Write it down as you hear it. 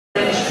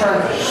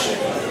Inishturk,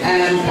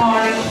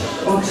 Pádraig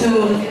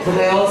O'Toole, but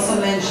I also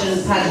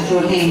mentioned Paddy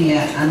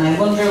Johannia, and I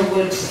wonder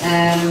would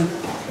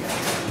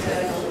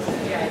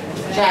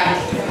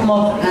Jack come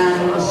up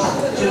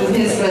and do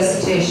his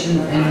recitation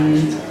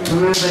in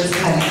remembrance of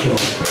Paddy Joe.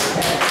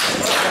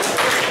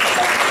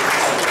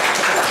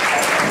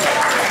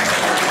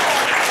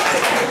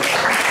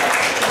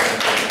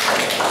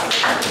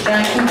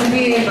 Jack, would you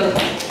be able?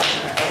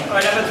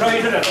 I'll have a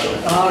try to that.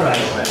 All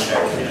right.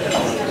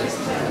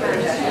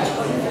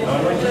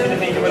 I want you to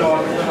think of it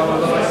all.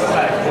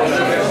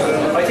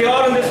 I think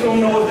all in this room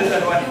knows this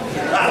anyway.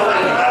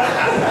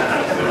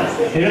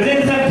 It was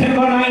in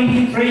September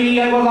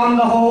 93 I was on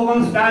the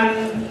home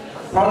stand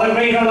for the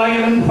Greater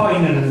Ireland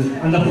final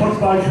and the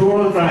football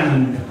sure was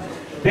grand.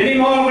 Billy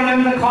Morgan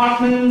and the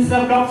Cartmans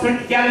served up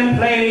such gallant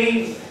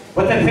play,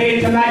 but they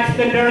failed to match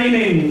the Derry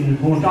men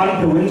who went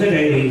on to win the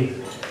day.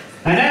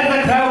 And as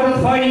the crowd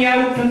was filing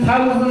out and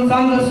thousands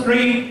on the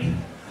street,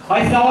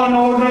 I saw an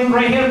older and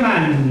grey-haired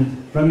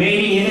man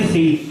remaining in his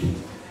seat.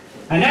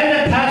 And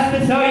as I passed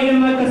beside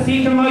him, I could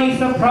see to my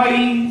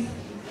surprise,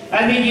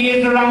 as he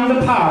gazed around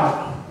the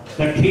park,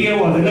 the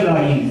tear was in his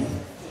eyes.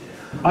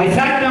 I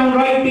sat down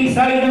right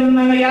beside him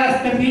and I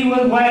asked if he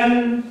was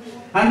well,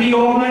 and the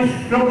old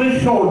man shrugged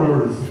his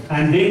shoulders,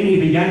 and then he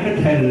began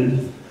to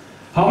tell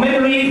how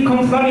memories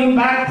come flooding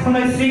back from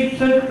his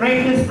seats at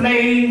great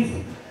displays,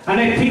 and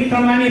I picked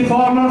on many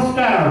former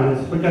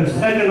stars which I've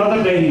said in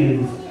other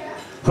days.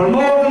 For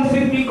more than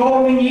 50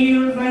 golden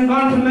years I've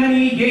gone to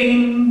many a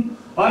game.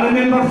 I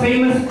remember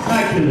famous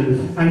matches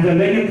and the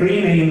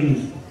legendary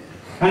names.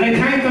 And I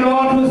thank the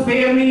Lord who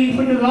spared me,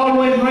 which is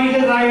always my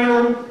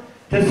desire,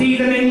 to see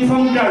the men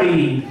from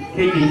Derry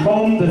taking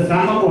home the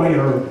Sam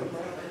Maguire.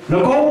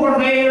 Look over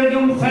there,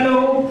 young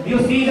fellow, you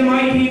see the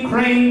mighty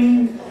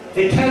crane.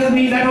 It tells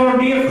me that our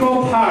dear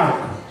Crow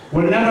Park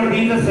will never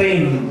be the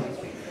same.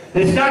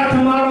 They start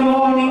tomorrow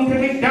morning to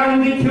kick down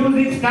the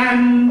Tuesday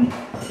stand.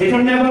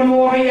 It'll never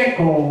more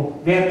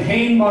re-echo the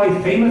obtained by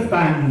famous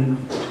band.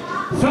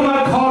 Some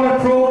might call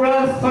it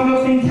progress, for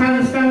nothing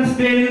can stand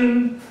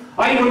still.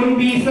 I wouldn't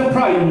be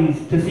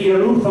surprised to see a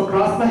roof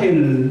across the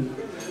hill.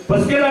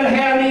 But still I'll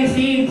hardly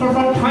see for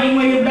what time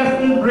I have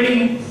left the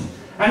breeds,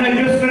 and I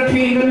just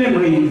retain the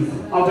memories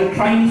of the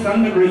triumphs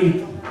and the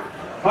grief.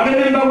 I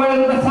remember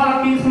well the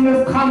 40s from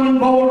this common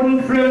bold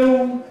and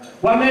true,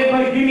 were led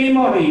by Jimmy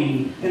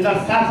Murray in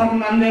the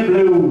saffron and the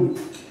blue.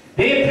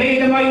 They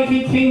played the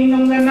mighty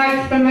kingdom, they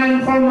matched the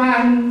man for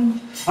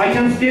man. I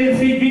can still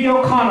see Big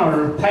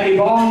O'Connor, Paddy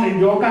Vaughan and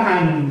Joe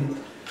Cahan.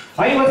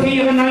 I was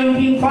here in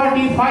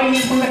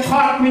 1945 when the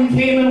Cartmen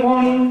came and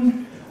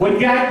won, with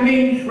Jack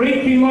Lynch,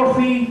 Richie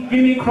Murphy,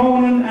 Jimmy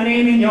Cronin and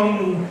Eamon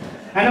Young.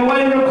 And I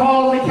well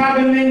recall the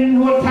cabin men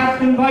who were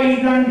captained by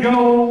and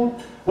Joe,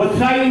 with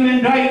Simon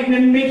Dryden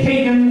and Mick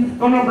Higgins,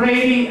 Gunnar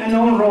Brady and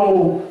Owen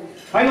Rowe.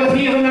 I was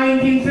here in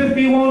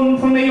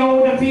 1951 when they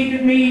all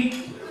defeated me.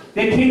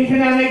 The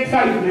tension and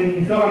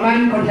excitement so a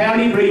man could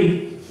hardly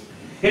breathe.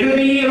 It was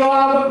the year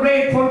of a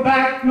grateful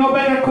back, no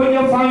better could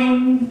you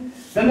find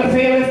than the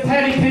famous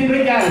Paddy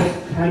Pendergast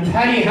and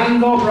Paddy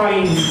Hand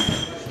O'Brien.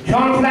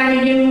 Sean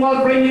Flanagan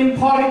was brilliant,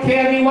 Paul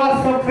Carey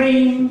was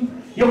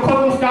supreme. You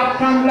couldn't stop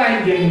Tom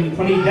Blanton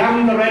when he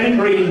downed the red and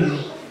green.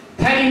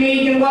 Paddy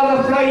Meagan was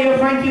a flyer,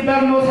 Frankie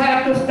Byrne was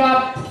hard to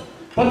stop,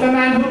 but the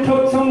man who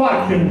took some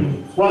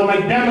watching was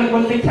McDermott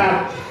with the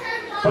cap.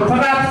 But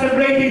perhaps the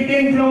greatest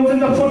influence in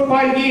the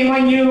football game I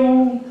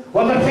knew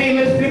was the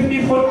famous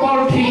 50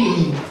 football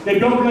team, the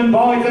Dublin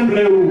Boys in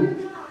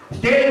Blue.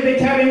 Still the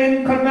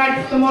Kerrymen could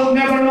match them, was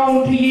never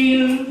known to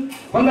yield,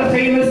 when the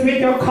famous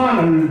Mick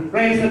O'Connell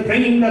raised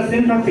supreme the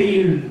centre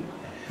field.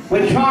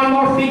 With Sean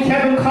Murphy,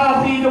 Kevin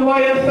Coffey, the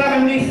Wild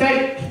family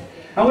set,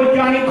 and with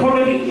Johnny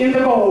Curry in the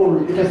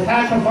goal, it was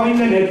hard to find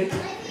the net.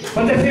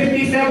 But the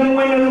 57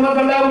 winners was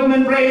a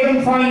Loudman brave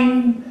and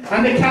fine,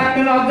 and the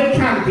captain of the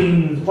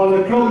champions was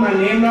a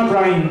clubman named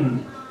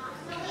O'Brien.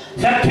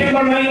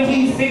 September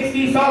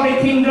 1960 saw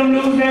the kingdom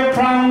lose their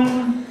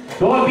crown,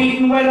 though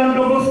beaten well on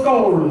double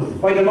scores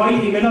by the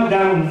mighty men of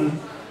Down.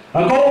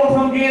 A goal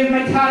from James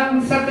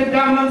McCartan set the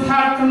Downlands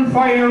hearts on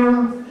fire,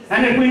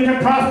 and it went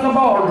across the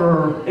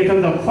border. It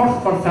was the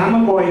first for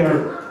Sam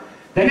Maguire.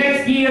 The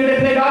next year they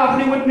played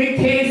awfully with Mick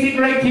Casey,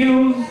 Greg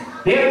Hughes,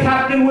 their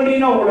captain Willie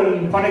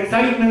Nolan, for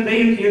excitement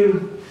they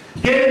used.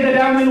 Still the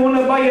Downland won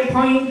it by a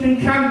point,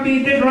 and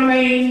champions did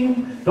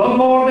remain, though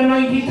more than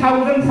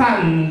 90,000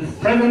 fans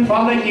present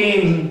for the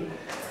game.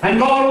 And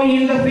Galway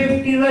in the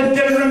 50s I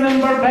still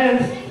remember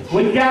best,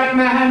 with Jack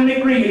Mahan,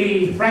 Mick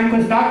Reilly,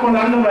 Frank Stockwell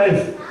and the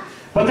rest.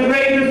 But the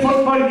greatest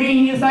football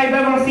genius I've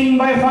ever seen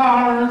by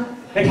far,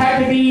 it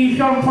had to be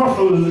Sean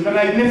Purcell, the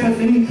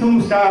magnificent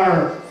Toom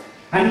Star.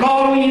 And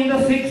Galway in the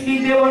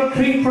 60s they were a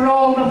treat for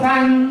all the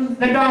fans,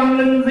 the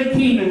Donlans, the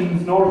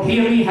Keenans, nor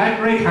Keely had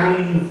great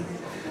hands.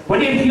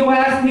 But if you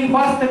ask me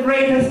what's the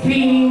greatest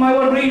team, I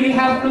would really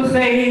have to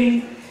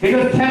say it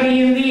was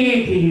Kerry in the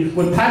 80s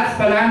with Pat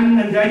Spillane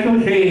and Jack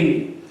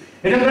O'Shea.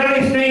 It is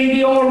very strange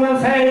the old man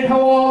said how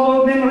all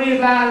those memories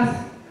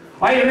last.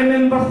 I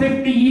remember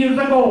 50 years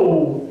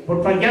ago,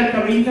 but forget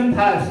the recent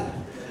past.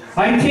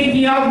 I'm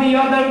thinking of the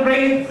other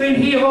great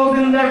heroes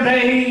in their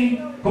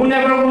day who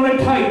never won a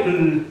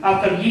title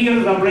after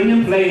years of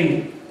brilliant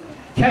play.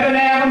 Kevin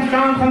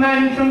Armstrong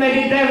command from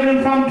Eddie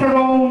Devlin from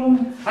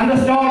Tyrone, and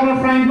the stalwart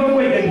Frank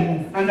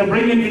Wigan, and the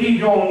brilliant Billy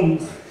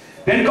Jones.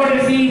 Then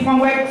courtesy from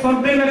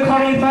Wexford, Bill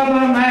McCurry from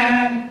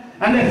Armagh,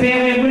 and the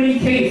fairy Willie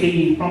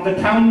Casey from the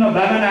town of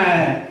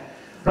Ballina.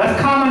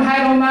 Roscommon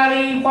had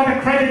O'Malley, what a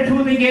credit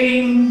to the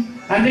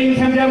game, and then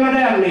came Dermot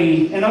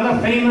Early,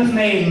 another famous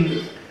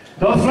name.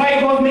 Those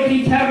Sligo's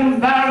Mickey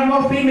Cavan, Barry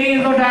Murphy,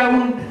 Mays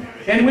O'Dowd,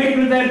 and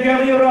Wickles that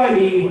Jerry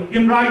O'Reilly,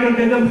 Jim Rogers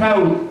did them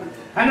proud.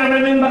 And I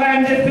remember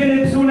Andy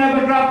Phillips who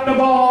never dropped the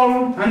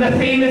ball, and the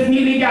famous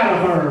Neely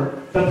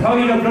Gallagher, the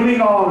pride of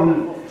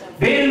Donegal.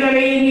 Bill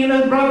Delaney and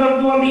his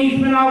brother were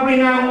leadsmen of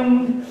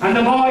renown, and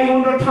the boy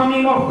under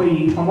Tommy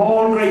Murphy from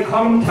old Great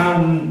Column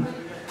Town.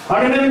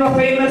 I remember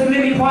famous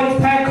Lily White's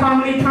Pat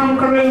Conley, Tom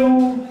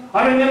Carew.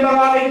 I remember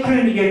Ollie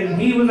Trinnigan,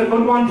 he was a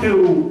good one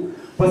too.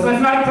 But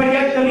let's not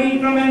forget the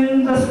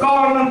Leitnerman, the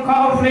Scorn of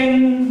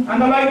Coughlin,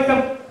 and the likes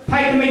of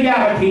Pike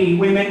McGarrity,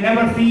 women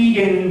never see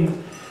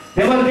again.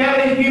 There was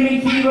Derry,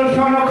 Jimmy Keever,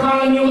 Sean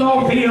O'Connell, you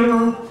no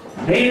fear.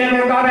 They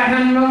never got a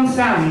hand on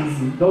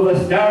Sam, though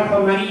the star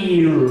for many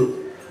years.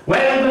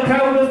 Well, the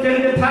crowd was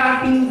still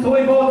departing, so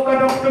we both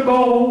got up to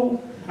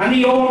go. And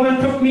the old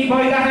man took me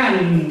by the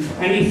hand,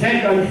 and he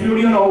said, I'm sure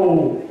you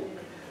know.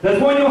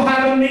 There's one you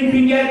haven't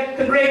mentioned yet,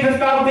 the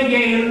greatest of the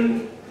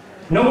Gael.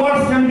 No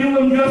worse can do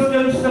him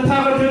justice, the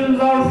Puritans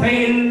all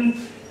fail.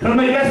 To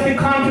majestic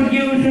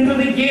contribution to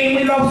the game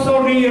we love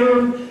so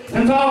dear.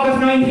 Since August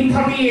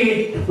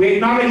 1938, we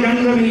acknowledge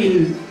and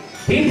reveal.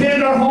 He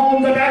filled our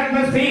homes with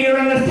atmosphere,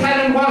 and his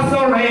talent was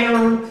so rare.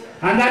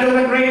 And that was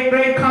a great,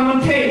 great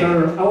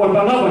commentator, our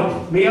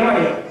beloved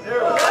Mayor.